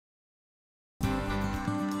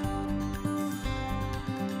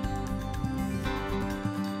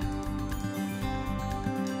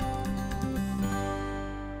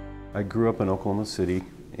I grew up in Oklahoma City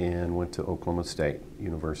and went to Oklahoma State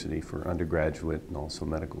University for undergraduate and also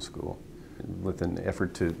medical school. With an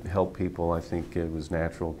effort to help people, I think it was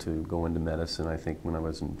natural to go into medicine. I think when I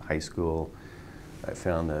was in high school, I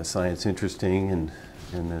found science interesting, and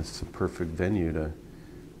it's a perfect venue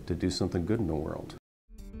to do something good in the world.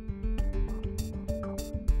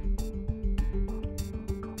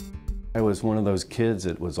 I was one of those kids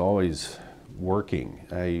that was always working.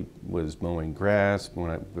 I was mowing grass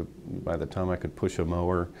by the time I could push a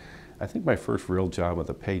mower. I think my first real job with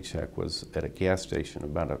a paycheck was at a gas station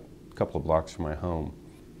about a couple of blocks from my home.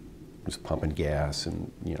 I was pumping gas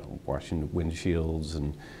and washing the windshields,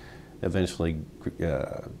 and eventually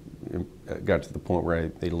got to the point where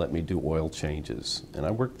they let me do oil changes, and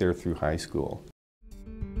I worked there through high school.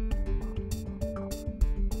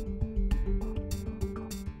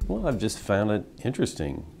 Well, I've just found it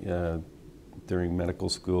interesting. During medical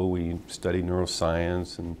school, we studied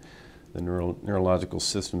neuroscience and the neurological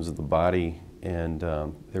systems of the body, and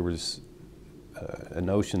there was a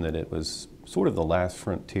notion that it was sort of the last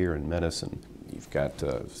frontier in medicine. You've got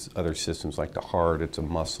other systems like the heart. It's a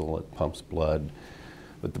muscle, it pumps blood,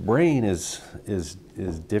 but the brain is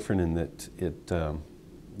different in that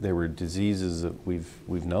there were diseases that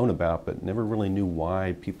we've known about, but never really knew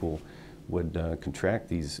why people would contract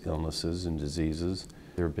these illnesses and diseases.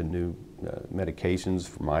 There have been new medications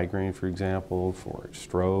for migraine, for example, for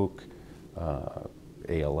stroke,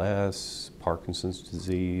 ALS, Parkinson's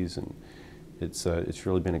disease, and it's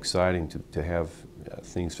really been exciting to have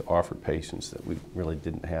things to offer patients that we really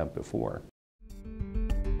didn't have before.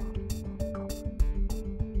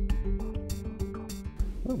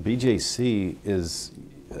 Well, BJC is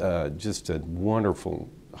just a wonderful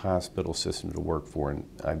hospital system to work for, and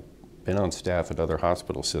I've been on staff at other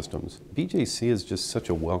hospital systems. BJC is just such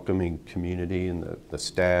a welcoming community, and the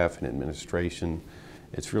staff and administration,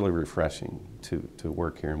 it's really refreshing to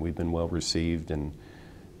work here, and we've been well received, and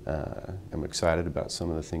I'm excited about some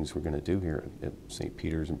of the things we're going to do here at St.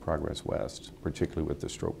 Peter's and Progress West, particularly with the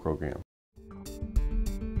stroke program.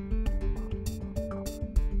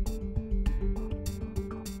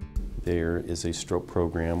 There is a stroke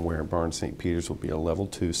program where Barnes St. Peter's will be a level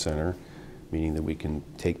 2 center, meaning that we can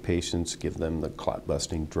take patients, give them the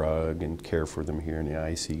clot-busting drug, and care for them here in the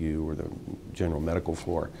ICU or the general medical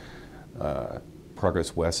floor.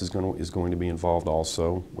 Progress West is going to be involved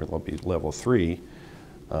also, where they'll be level 3.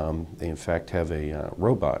 They in fact have a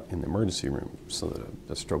robot in the emergency room, so that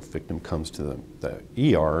the stroke victim comes to the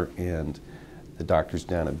ER, and the doctors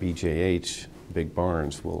down at BJH, Big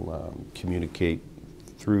Barnes, will communicate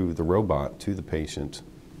through the robot to the patient,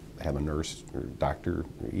 have a nurse or doctor,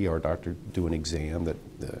 or ER doctor, do an exam that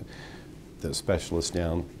the specialist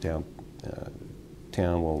downtown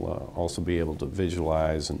will also be able to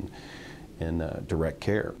visualize and direct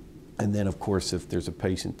care. And then, of course, if there's a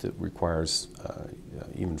patient that requires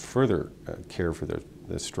even further care for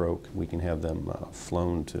the stroke, we can have them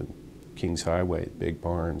flown to Kings Highway at Big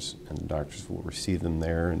Barnes, and the doctors will receive them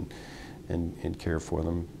there and care for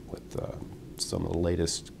them with some of the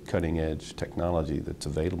latest cutting-edge technology that's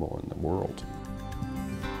available in the world.